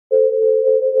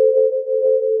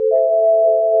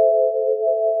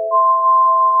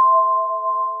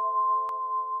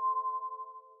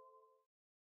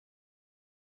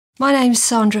My name's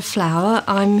Sandra Flower.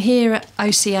 I'm here at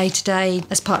OCA today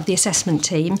as part of the assessment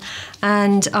team,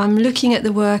 and I'm looking at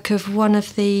the work of one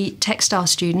of the textile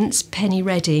students, Penni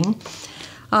Redding.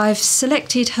 I've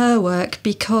selected her work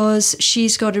because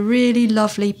she's got a really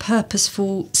lovely,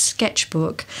 purposeful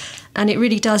sketchbook, and it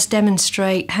really does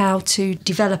demonstrate how to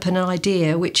develop an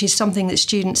idea, which is something that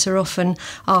students are often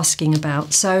asking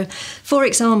about. So, for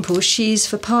example,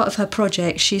 for part of her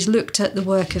project, she's looked at the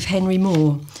work of Henry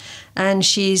Moore. And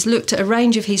she's looked at a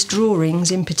range of his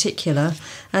drawings in particular,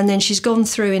 and then she's gone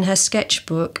through in her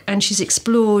sketchbook and she's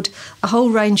explored a whole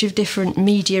range of different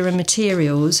media and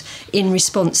materials in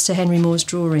response to Henry Moore's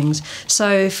drawings.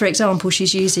 So, for example,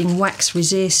 she's using wax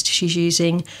resist, she's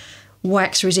using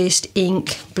wax resist,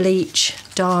 ink, bleach,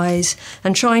 dyes,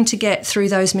 and trying to get through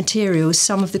those materials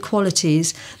some of the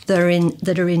qualities that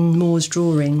are in Moore's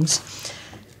drawings.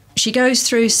 She goes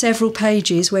through several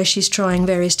pages where she's trying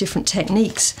various different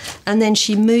techniques, and then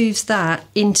she moves that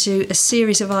into a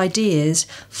series of ideas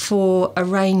for a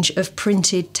range of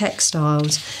printed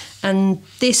textiles. And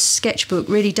this sketchbook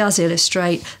really does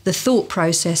illustrate the thought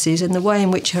processes and the way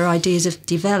in which her ideas have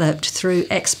developed through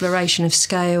exploration of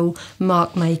scale,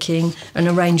 mark making, and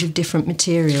a range of different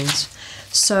materials.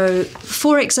 So,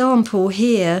 for example,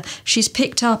 here she's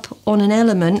picked up on an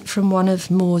element from one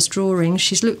of Moore's drawings.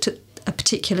 She's looked at a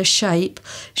particular shape.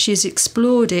 She's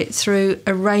explored it through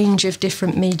a range of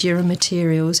different media and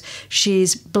materials.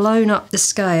 She's blown up the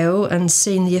scale and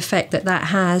seen the effect that that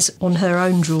has on her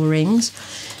own drawings.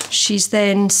 She's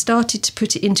then started to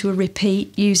put it into a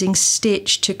repeat using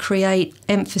stitch to create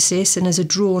emphasis and as a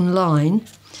drawn line.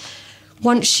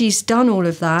 Once she's done all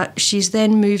of that, she's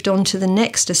then moved on to the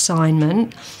next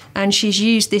assignment, and she's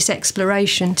used this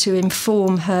exploration to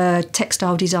inform her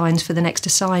textile designs for the next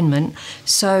assignment.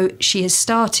 So she has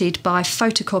started by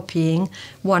photocopying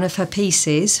one of her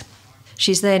pieces.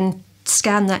 She's then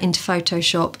scanned that into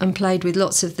Photoshop and played with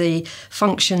lots of the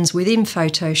functions within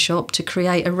Photoshop to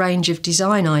create a range of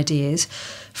design ideas.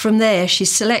 From there,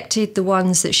 she's selected the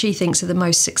ones that she thinks are the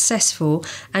most successful,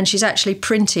 and she's actually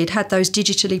had those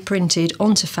digitally printed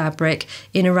onto fabric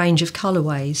in a range of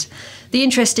colourways. The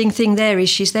interesting thing there is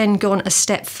she's then gone a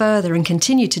step further and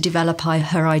continued to develop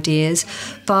her ideas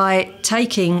by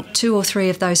taking 2 or 3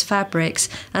 of those fabrics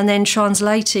and then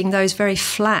translating those very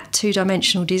flat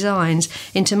two-dimensional designs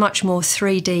into much more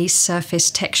 3D surface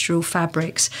textural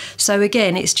fabrics. So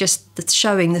again, it's just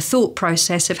showing the thought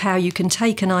process of how you can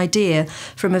take an idea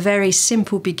from a very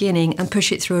simple beginning and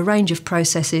push it through a range of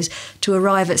processes to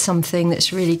arrive at something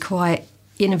that's really quite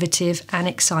innovative and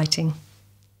exciting.